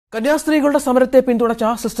കന്യാസ്ത്രീകളുടെ സമരത്തെ പിന്തുണച്ച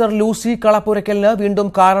sister Lucy കളപ്പുരക്കലിന് വീണ്ടും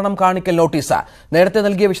കാരണം കാണിക്കൽ നോട്ടീസ്. നേരത്തെ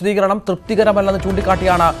നൽകിയ വിശദീകരണം തൃപ്തികരമല്ലെന്ന്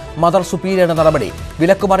ചൂണ്ടിക്കാട്ടിയാണ് മദർ സുപ്പീരിയറുടെ നടപടി.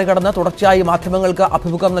 വിലക്ക് മറികടന്ന് തുടർച്ചയായി മാധ്യമങ്ങൾക്ക്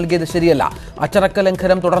അഭിമുഖം നൽകിയത് ശരിയല്ല. അച്ചടക്ക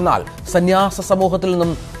ലംഘനം തുടർന്നാൽ സന്യാസ സമൂഹത്തിൽ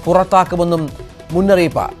നിന്നും പുറത്താക്കുമെന്നും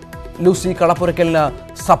മുന്നറിയിപ്പ് ലൂസി കളപ്പുരക്കലിന്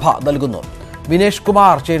സഭ നൽകുന്നു. വിനേഷ്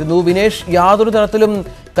കുമാർ ചേരുന്നു. വിനേഷ്, യാതൊരു തരത്തിലും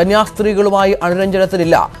കന്യാസ്ത്രീകളുമായി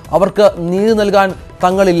അനുരഞ്ജനത്തിനില്ല, അവർക്ക് നീതി നൽകാൻ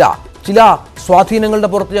തങ്ങളില്ല, ചില സ്വാധീനങ്ങളുടെ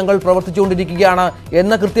പുറത്ത് ഞങ്ങൾ പ്രവർത്തിച്ചുകൊണ്ടിരിക്കുകയാണ്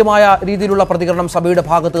എന്ന കൃത്യമായ രീതിയിലുള്ള പ്രതികരണം സഭയുടെ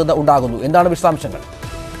ഭാഗത്ത് നിന്ന് ഉണ്ടാകുന്നു. എന്താണ് വിശദാംശങ്ങൾ?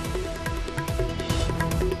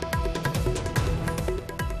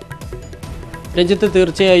 രഞ്ജിത്ത്,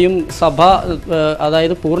 തീർച്ചയായും സഭ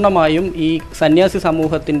അതായത് പൂർണ്ണമായും ഈ സന്യാസി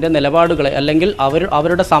സമൂഹത്തിൻ്റെ നിലപാടുകളെ അല്ലെങ്കിൽ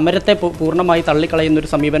അവരുടെ സമരത്തെ പൂർണ്ണമായി തള്ളിക്കളയുന്നൊരു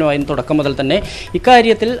സമീപനമായിരുന്നു തുടക്കം മുതൽ തന്നെ.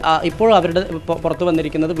 ഇക്കാര്യത്തിൽ ഇപ്പോൾ അവരുടെ പുറത്തു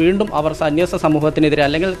വന്നിരിക്കുന്നത് വീണ്ടും അവർ സന്യാസ സമൂഹത്തിനെതിരെ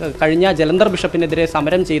അല്ലെങ്കിൽ കഴിഞ്ഞ ജലന്ധർ ബിഷപ്പിനെതിരെ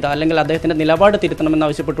സമരം ചെയ്ത അല്ലെങ്കിൽ അദ്ദേഹത്തിൻ്റെ നിലപാട്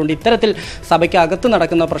തിരുത്തണമെന്നാവശ്യപ്പെട്ടുകൊണ്ട് ഇത്തരത്തിൽ സഭയ്ക്ക് അകത്ത്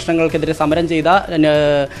നടക്കുന്ന പ്രശ്നങ്ങൾക്കെതിരെ സമരം ചെയ്ത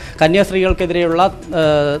കന്യാസ്ത്രീകൾക്കെതിരെയുള്ള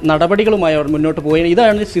നടപടികളുമായി അവർ മുന്നോട്ട് പോയി.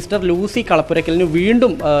 ഇതാണ് സിസ്റ്റർ ലൂസി കളപ്പുരക്കലിന്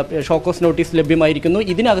വീണ്ടും ഷോക്കോസ് നോട്ടീസ് ലഭ്യമായിരിക്കുന്നു.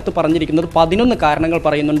 ഇതിനകത്ത് പറഞ്ഞിരിക്കുന്നത് 11 കാരണങ്ങൾ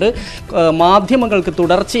പറയുന്നുണ്ട്. മാധ്യമങ്ങൾക്ക്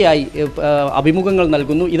തുടർച്ചയായി അഭിമുഖങ്ങൾ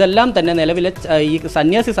നൽകുന്നു. ഇതെല്ലാം തന്നെ നിലവിലെ ഈ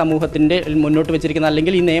സന്യാസി സമൂഹത്തിൻ്റെ മുന്നോട്ട് വെച്ചിരിക്കുന്ന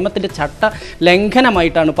അല്ലെങ്കിൽ ഈ നിയമത്തിൻ്റെ ചട്ട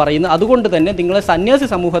ലംഘനമായിട്ടാണ് പറയുന്നത്. അതുകൊണ്ട് തന്നെ നിങ്ങളെ സന്യാസി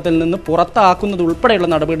സമൂഹത്തിൽ നിന്ന് പുറത്താക്കുന്നത് ഉൾപ്പെടെയുള്ള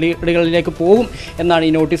നടപടികളിലേക്ക് പോകും എന്നാണ്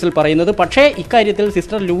ഈ നോട്ടീസിൽ പറയുന്നത്. പക്ഷേ ഇക്കാര്യത്തിൽ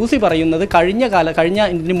സിസ്റ്റർ ലൂസി പറയുന്നത് കഴിഞ്ഞ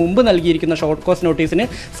ഇതിന് മുമ്പ് നൽകിയിരിക്കുന്ന ഷോർട്ട് കോസ് നോട്ടീസിന്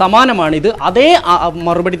സമാനമാണിത്. അതേ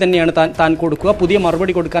മറുപടി തന്നെയാണ് താൻ കൊടുക്കുക. പുതിയ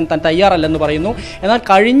മറുപടി കൊടുക്കാൻ താൻ തയ്യാറല്ലെന്ന് പറയുന്നു. എന്നാൽ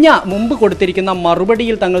മുമ്പ് കൊടുത്തിരിക്കുന്ന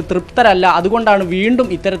മറുപടിയിൽ തങ്ങൾ തൃപ്തരല്ല, അതുകൊണ്ടാണ് വീണ്ടും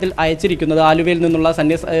ഇത്തരത്തിൽ അയച്ചിരിക്കുന്നത്. ആലുവയിൽ നിന്നുള്ള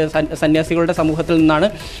സന്യാസികളുടെ സമൂഹത്തിൽ നിന്നാണ്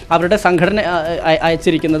അവരുടെ സംഘടന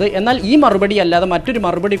അയച്ചിരിക്കുന്നത്. എന്നാൽ ഈ മറുപടി അല്ലാതെ മറ്റൊരു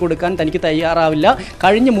മറുപടി കൊടുക്കാൻ തനിക്ക് തയ്യാറാവില്ല.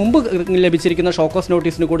 മുമ്പ് ലഭിച്ചിരിക്കുന്ന ഷോക്കോസ്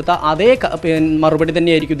നോട്ടീസിന് കൊടുത്ത അതേ മറുപടി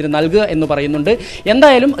തന്നെയായിരിക്കും ഇതിന് നൽകുക എന്ന് പറയുന്നുണ്ട്.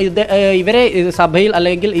 എന്തായാലും ഇവരെ സഭയിൽ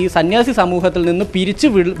അല്ലെങ്കിൽ ഈ സന്യാസി സമൂഹത്തിൽ നിന്ന് പിരിച്ചു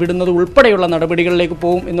വിടുന്നത് ഉൾപ്പെടെയുള്ള നടപടികളിലേക്ക്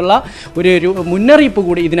പോകും എന്നുള്ള ഒരു മുന്നറിയിപ്പ്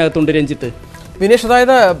കൂടി ഇതിനകത്തുണ്ട്. രഞ്ജിത്ത്, വിനേഷ്,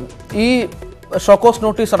 അതായത് ഈ ഷോക്കോസ്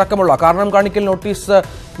നോട്ടീസ് അടക്കമുള്ള കാരണം കാണിക്കൽ നോട്ടീസ്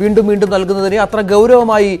വീണ്ടും നൽകുന്നതിനെ അത്ര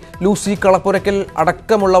ഗൗരവമായി ലൂസി കളപ്പുരക്കൽ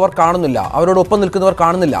അടക്കമുള്ളവർ കാണുന്നില്ല, അവരോടൊപ്പം നിൽക്കുന്നവർ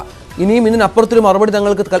കാണുന്നില്ല. ഇനിയും ഇതിനപ്പുറത്തൊരു മറുപടി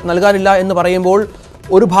തങ്ങൾക്ക് നൽകാനില്ല എന്ന് പറയുമ്പോൾ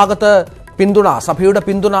ഒരു ഭാഗത്ത് സഭയുടെ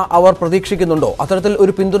പിന്തുണ അവർ പ്രതീക്ഷിക്കുന്നുണ്ടോ? അത്തരത്തിൽ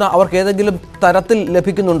ഒരു പിന്തുണ അവർക്ക് ഏതെങ്കിലും തരത്തിൽ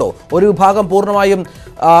ലഭിക്കുന്നുണ്ടോ ഒരു വിഭാഗം പൂർണ്ണമായും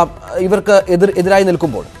ഇവർക്ക് എതിരായി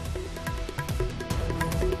നിൽക്കുമ്പോൾ?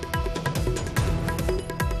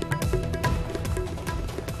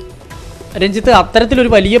 രഞ്ജിത്ത്, അത്തരത്തിലൊരു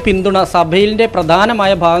വലിയ പിന്തുണ സഭയിലെ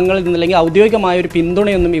പ്രധാനമായ ഭാഗങ്ങളിൽ നിന്നല്ലെങ്കിൽ ഔദ്യോഗികമായ ഒരു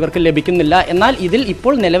പിന്തുണയൊന്നും ഇവർക്ക് ലഭിക്കുന്നില്ല. എന്നാൽ ഇതിൽ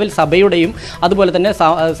ഇപ്പോൾ നിലവിൽ സഭയുടെയും അതുപോലെ തന്നെ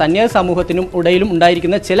സന്യാസി സമൂഹത്തിനും ഇടയിലും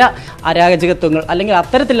ഉണ്ടായിരിക്കുന്ന ചില അരാജകത്വങ്ങൾ അല്ലെങ്കിൽ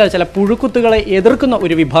അത്തരത്തിലുള്ള ചില പുഴുക്കുത്തുകളെ എതിർക്കുന്ന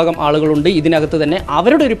ഒരു വിഭാഗം ആളുകളുണ്ട് ഇതിനകത്ത് തന്നെ.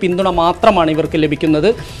 അവരുടെ ഒരു പിന്തുണ മാത്രമാണ് ഇവർക്ക് ലഭിക്കുന്നത്.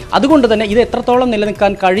 അതുകൊണ്ട് തന്നെ ഇത് എത്രത്തോളം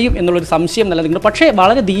നിലനിൽക്കാൻ കഴിയും എന്നുള്ളൊരു സംശയം നിലനിൽക്കുന്നു. പക്ഷേ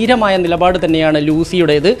വളരെ ധീരമായ നിലപാട് തന്നെയാണ്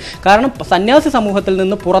ലൂസിയുടേത്. കാരണം സന്യാസി സമൂഹത്തിൽ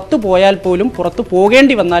നിന്ന് പുറത്തു പോയാൽ പോലും, പുറത്തു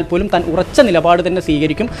പോകേണ്ടി വന്നാൽ പോലും താൻ ഉറച്ച നിലപാട് തന്നെ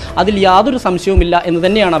സ്വീകരിക്കും, അതിൽ യാതൊരു സംശയവുമില്ല എന്ന്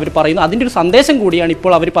തന്നെയാണ് അവർ പറയുന്നത്. അതിൻ്റെ ഒരു സന്ദേശം കൂടിയാണ്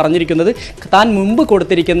ഇപ്പോൾ അവർ പറഞ്ഞിരിക്കുന്നത്. താൻ മുമ്പ്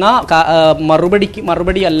കൊടുത്തിരിക്കുന്ന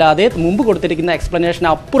മറുപടി അല്ലാതെ മുമ്പ് കൊടുത്തിരിക്കുന്ന എക്സ്പ്ലനേഷൻ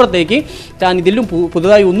അപ്പുറത്തേക്ക് താൻ ഇതിലും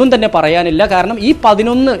പുതുതായി ഒന്നും തന്നെ പറയാനില്ല. കാരണം ഈ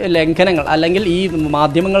 11 ലംഘനങ്ങൾ അല്ലെങ്കിൽ ഈ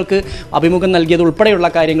മാധ്യമങ്ങൾക്ക് അഭിമുഖം നൽകിയത് ഉൾപ്പെടെയുള്ള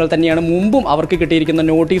കാര്യങ്ങൾ തന്നെയാണ് മുമ്പും അവർക്ക് കിട്ടിയിരിക്കുന്ന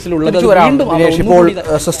നോട്ടീസിലുള്ളത്. ഇപ്പോൾ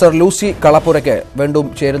സിസ്റ്റർ ലൂസി കളപ്പുരയ്ക്ക് വീണ്ടും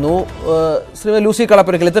ചേരുന്നു. ശ്രീമതി ലൂസി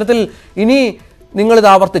കളപ്പുരയ്ക്കൽ, ഇത്തരത്തിൽ ഇനി നിങ്ങളിത്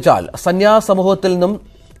ആവർത്തിച്ചാൽ സന്യാസ സമൂഹത്തിൽ നിന്നും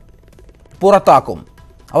പുറത്താക്കും,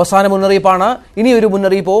 അവസാന മുന്നറിയിപ്പാണ്, ഇനിയൊരു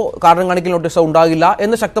മുന്നറിയിപ്പോ കാരണം കാണിക്കൽ നോട്ടീസോ ഉണ്ടാകില്ല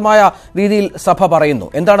എന്ന് ശക്തമായ രീതിയിൽ സഭ പറയുന്നു.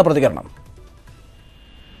 എന്താണ് പ്രതികരണം?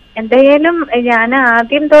 എന്തായാലും ഞാൻ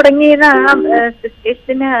ആദ്യം തുടങ്ങിയത്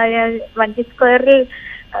സിസ്റ്റേഴ്സിന് വഞ്ചി സ്ക്വയറിൽ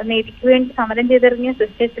നീതിക്ക് വേണ്ടി സമരം ചെയ്തിറങ്ങിയ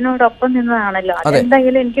സിസ്റ്റേഴ്സിനോടൊപ്പം നിന്നതാണല്ലോ.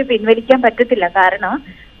 അതെന്തായാലും എനിക്ക് പിൻവലിക്കാൻ പറ്റത്തില്ല. കാരണം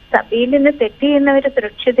സഭയിൽ നിന്ന് തെറ്റ് ചെയ്യുന്നവർ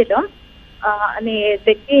സുരക്ഷിതരും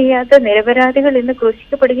തെറ്റ് ചെയ്യാത്ത നിരപരാധികൾ ഇന്ന്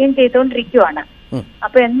ക്രൂശിക്കപ്പെടുകയും ചെയ്തുകൊണ്ടിരിക്കുവാണ്.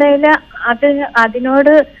 അപ്പൊ എന്തായാലും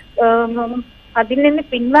അതിൽ നിന്ന്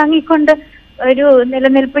പിൻവാങ്ങിക്കൊണ്ട് ഒരു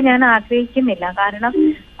നിലനിൽപ്പ് ഞാൻ ആഗ്രഹിക്കുന്നില്ല. കാരണം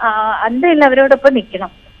എന്തായാലും അവരോടൊപ്പം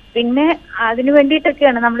നിൽക്കണം. പിന്നെ അതിനു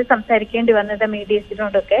വേണ്ടിയിട്ടൊക്കെയാണ് നമ്മൾ സംസാരിക്കേണ്ടി വന്നത്.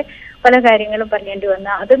 മീഡിയസിനോടൊക്കെ പല കാര്യങ്ങളും പറയേണ്ടി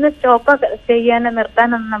വന്നത്. അതൊന്ന് സ്റ്റോപ്പ് ചെയ്യാനോ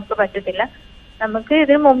നിർത്താനൊന്നും നമുക്ക് പറ്റത്തില്ല. നമുക്ക്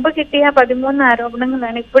ഇതിന് മുമ്പ് കിട്ടിയ 13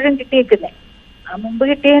 ആരോപണങ്ങളാണ് ഇപ്പോഴും കിട്ടിയേക്കുന്നത്. മുമ്പ്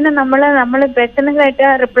കിട്ടിയതിന് നമ്മള് പേഴ്സണലായിട്ട്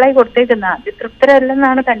റിപ്ലൈ കൊടുത്തേക്കുന്ന അത്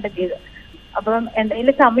തൃപ്തരല്ലെന്നാണ് കണ്ടെത്തിയത്. അപ്പം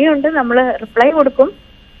എന്തായാലും സമയമുണ്ട്, നമ്മള് റിപ്ലൈ കൊടുക്കും.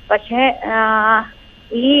 പക്ഷെ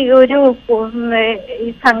ഈ ഒരു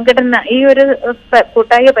സംഘടന, ഈ ഒരു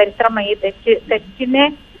കൂട്ടായ പരിശ്രമം, ഈ തെറ്റിനെ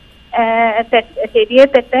ശരിയെ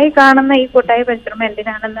തെറ്റായി കാണുന്ന ഈ കൂട്ടായ പരിശ്രമം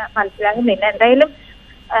എന്തിനാണെന്ന് മനസ്സിലാകുന്നില്ല. എന്തായാലും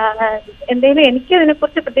എന്തെങ്കിലും എനിക്ക്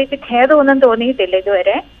അതിനെക്കുറിച്ച് പ്രത്യേകിച്ച് ഖേദമൊന്നും തോന്നിയിട്ടില്ല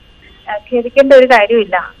ഇതുവരെ. ഖേദിക്കേണ്ട ഒരു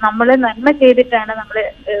കാര്യമില്ല. നമ്മള് നന്മ ചെയ്തിട്ടാണ് നമ്മള്.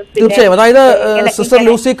 തീർച്ചയായും. അതായത് സിസ്റ്റർ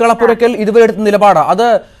ലൂസി കളപ്പുരയ്ക്കൽ ഇതുവരെ എടുത്ത നിലപാട് അത്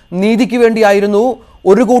നീതിക്ക് വേണ്ടിയായിരുന്നു.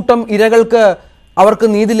 ഒരു കൂട്ടം ഇരകൾക്ക് അവർക്ക്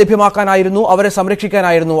നീതി ലഭ്യമാക്കാനായിരുന്നു, അവരെ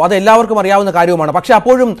സംരക്ഷിക്കാനായിരുന്നു. അത് എല്ലാവർക്കും അറിയാവുന്ന കാര്യവുമാണ്. പക്ഷെ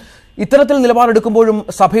അപ്പോഴും ഇത്തരത്തിൽ നിലപാടെടുക്കുമ്പോഴും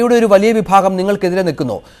സഭയുടെ ഒരു വലിയ വിഭാഗം നിങ്ങൾക്കെതിരെ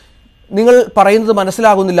നിൽക്കുന്നു. നിങ്ങൾ പറയുന്നത്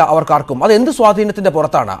മനസ്സിലാകുന്നില്ല അവർക്കാർക്കും. അത് എന്ത് സ്വാധീനത്തിന്റെ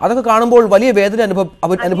പുറത്താണ്? അതൊക്കെ കാണുമ്പോൾ വലിയ വേദന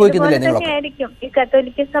അനുഭവിക്കുന്നില്ലേ നിങ്ങളൊക്കെ? ഈ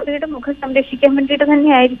കത്തോലിക്ക സഭയുടെ മുഖം സംരക്ഷിക്കാൻ വേണ്ടിയിട്ട്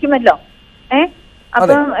തന്നെ ആയിരിക്കുമല്ലോ.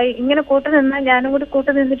 അപ്പം ഇങ്ങനെ കൂട്ടുനിന്ന ഞാനും കൂടി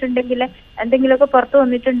കൂട്ടുനിന്നിട്ടുണ്ടെങ്കിൽ എന്തെങ്കിലുമൊക്കെ പുറത്തു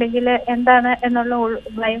വന്നിട്ടുണ്ടെങ്കിൽ എന്താണ് എന്നുള്ള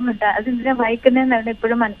ഭയമുണ്ട്. അതെന്തിനാ വായിക്കുന്നതെന്നാണ്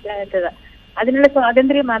ഇപ്പോഴും മനസ്സിലാകാത്തത്. അതിനുള്ള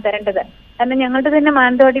സ്വാതന്ത്ര്യമാ തരേണ്ടത്. കാരണം ഞങ്ങളുടെ തന്നെ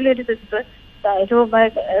മാനന്തവാടിയിലെ ഒരു സിസ്റ്റർ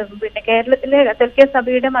പിന്നെ കേരളത്തിലെ കത്തോലിക്ക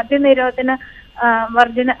സഭയുടെ മദ്യനിരോധന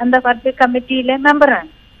വർജ കമ്മിറ്റിയിലെ മെമ്പറാണ്.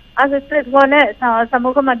 ആ സിസ്റ്റർ ഇതുപോലെ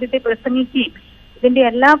സമൂഹ മധ്യത്തെ പ്രസംഗിക്കുകയും ഇതിന്റെ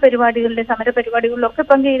എല്ലാ പരിപാടികളിലും സമര പരിപാടികളിലും ഒക്കെ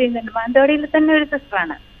പങ്കുചേരുന്നുണ്ട്. മാനന്തവാടിയിൽ തന്നെ ഒരു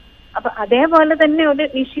സിസ്റ്ററാണ്. അപ്പൊ അതേപോലെ തന്നെ ഒരു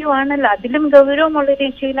ഇഷ്യൂ ആണല്ലോ, അതിലും ഗൗരവമുള്ളൊരു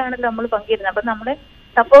ഇഷ്യൂയിലാണല്ലോ നമ്മൾ പങ്കുചേരുന്നത്. അപ്പൊ നമ്മളെ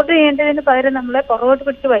സപ്പോർട്ട് ചെയ്യേണ്ടതിന് പകരം നമ്മളെ പുറകോട്ട്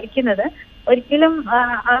പിടിച്ച് വലിക്കുന്നത് ഒരിക്കലും ആ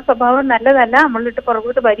സ്വഭാവം നല്ലതല്ല. നമ്മളിട്ട്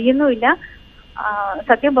പുറകോട്ട് വരികയൊന്നുമില്ല.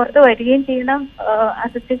 സത്യം പുറത്ത് വരികയും ചെയ്യണം. ആ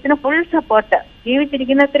സത്യത്തിന് ഫുൾ സപ്പോർട്ട്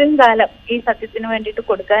ജീവിച്ചിരിക്കുന്നത്രയും കാലം ഈ സത്യത്തിന് വേണ്ടിയിട്ട്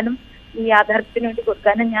കൊടുക്കാനും ഈ യാഥാർത്ഥ്യത്തിന് വേണ്ടി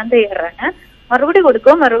കൊടുക്കാനും ഞാൻ തയ്യാറാണ്. മറുപടി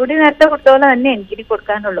കൊടുക്കും. മറുപടി നേരത്തെ കൊടുത്ത പോലെ തന്നെ എനിക്കിനി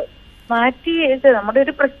കൊടുക്കാനുള്ളൂ. മാറ്റി നമ്മുടെ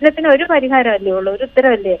ഒരു പ്രശ്നത്തിന് ഒരു പരിഹാരമല്ലേ ഉള്ളൂ, ഒരു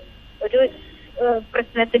ഉത്തരവല്ലേ ഒരു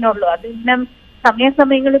പ്രശ്നത്തിനുള്ളൂ. അത് പിന്നെ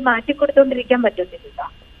സമയാസമയങ്ങളിൽ മാറ്റി കൊടുത്തോണ്ടിരിക്കാൻ പറ്റത്തില്ല.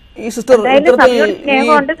 ഈ സിസ്റ്റർ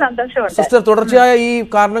തുടർച്ചയായ ഈ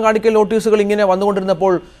കാരണം കാണിക്കൽ നോട്ടീസുകൾ ഇങ്ങനെ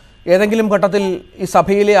വന്നുകൊണ്ടിരുന്നപ്പോൾ ഏതെങ്കിലും ഘട്ടത്തിൽ ഈ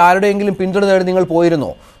സഭയിലെ ആരുടെയെങ്കിലും പിന്തുണ തേടി നിങ്ങൾ പോയിരുന്നോ?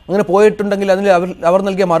 അങ്ങനെ പോയിട്ടുണ്ടെങ്കിൽ അതിൽ അവർ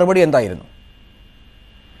നൽകിയ മറുപടി എന്തായിരുന്നു?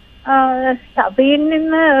 സഭയിൽ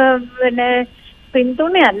നിന്ന് പിന്നെ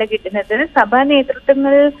പിന്തുണയല്ല കിട്ടുന്നത്. സഭാ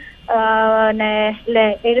നേതൃത്വങ്ങൾ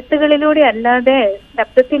എഴുത്തുകളിലൂടെ അല്ലാതെ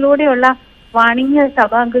ശബ്ദത്തിലൂടെയുള്ള വാണിംഗ്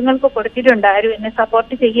സഭാംഗങ്ങൾക്ക് കൊടുത്തിട്ടുണ്ട്. ആരും എന്നെ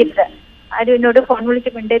സപ്പോർട്ട് ചെയ്യരുത്, ആരും എന്നോട് ഫോൺ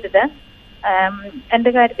വിളിച്ച് മിണ്ടരുത്,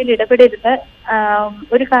 എന്റെ കാര്യത്തിൽ ഇടപെടരുത്,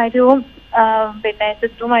 ഒരു കാര്യവും പിന്നെ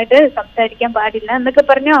സിസ്റ്ററുമായിട്ട് സംസാരിക്കാൻ പാടില്ല എന്നൊക്കെ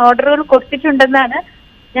പറഞ്ഞ ഓർഡറുകൾ കൊടുത്തിട്ടുണ്ടെന്നാണ്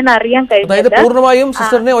ഞാൻ അറിയാൻ കഴിഞ്ഞത്. പൂർണ്ണമായും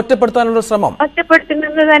സിസ്റ്ററിനെ ഒറ്റപ്പെടുത്താനുള്ള ശ്രമം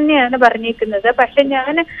ഒറ്റപ്പെടുത്തുന്നത് തന്നെയാണ് പറഞ്ഞിരിക്കുന്നത്. പക്ഷെ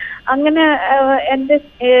ഞാൻ അങ്ങനെ എന്റെ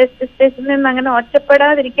സിസ്റ്റേഴ്സിൽ നിന്ന് അങ്ങനെ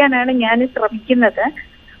ഒറ്റപ്പെടാതിരിക്കാനാണ് ഞാൻ ശ്രമിക്കുന്നത്.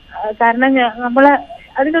 കാരണം നമ്മള്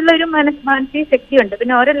അതിനുള്ള ഒരു മാനസിക ശക്തിയുണ്ട്.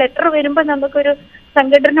 പിന്നെ ഓരോ ലെറ്റർ വരുമ്പോ നമുക്കൊരു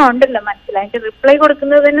സംഘടന ഉണ്ടല്ലോ മനസ്സിലായി. അതിന്റെ റിപ്ലൈ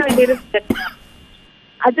കൊടുക്കുന്നത് തന്നെ വലിയൊരു സംഘടനയാണ്.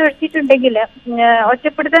 അത് ഒഴിച്ചിട്ടുണ്ടെങ്കിൽ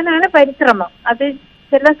ഒറ്റപ്പെടുത്താനാണ് പരിശ്രമം. അത്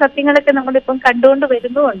ചില സത്യങ്ങളൊക്കെ നമ്മളിപ്പം കണ്ടുകൊണ്ട്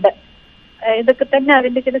വരുന്നുമുണ്ട്. ഇതൊക്കെ തന്നെ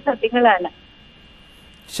അതിന്റെ ചില സത്യങ്ങളാണ്.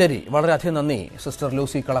 ശരി, വളരെയധികം നന്ദി സിസ്റ്റർ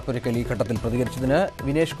ലൂസി കളപ്പുരയ്ക്കൽ ഈ ഘട്ടത്തിൽ പ്രതികരിച്ചതിന്.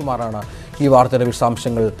 വിനേഷ് കുമാറാണ് ഈ വാർത്തയുടെ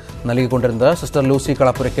വിശദാംശങ്ങൾ നൽകിക്കൊണ്ടിരുന്നത്. സിസ്റ്റർ ലൂസി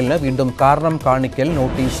കളപ്പുരയ്ക്കലിന് വീണ്ടും കാരണം കാണിക്കൽ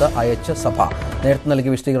നോട്ടീസ് അയച്ച സഭ. നേരത്തെ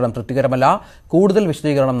നൽകിയ വിശദീകരണം തൃപ്തികരമല്ല, കൂടുതൽ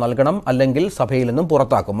വിശദീകരണം നൽകണം, അല്ലെങ്കിൽ സഭയിൽ നിന്നും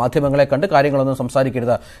പുറത്താക്കും. മാധ്യമങ്ങളെ കണ്ട് കാര്യങ്ങളൊന്നും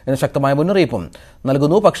സംസാരിക്കരുത് എന്ന ശക്തമായ മുന്നറിയിപ്പും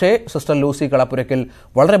നൽകുന്നു. പക്ഷേ സിസ്റ്റർ ലൂസി കളപ്പുരയ്ക്കൽ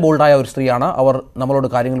വളരെ ബോൾഡായ ഒരു സ്ത്രീയാണ്. അവർ നമ്മളോട്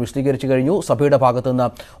കാര്യങ്ങൾ വിശദീകരിച്ചു കഴിഞ്ഞു. സഭയുടെ ഭാഗത്തുനിന്ന്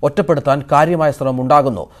ഒറ്റപ്പെടുത്താൻ കാര്യമായ ശ്രമം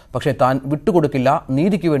ഉണ്ടാകുന്നു. പക്ഷേ താൻ വിട്ടുകൊടുക്കില്ല,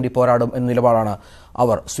 നീതിക്ക് വേണ്ടി പോരാടും എന്ന നിലപാടാണ്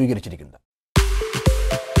അവർ സ്വീകരിച്ചിരിക്കുന്നത്.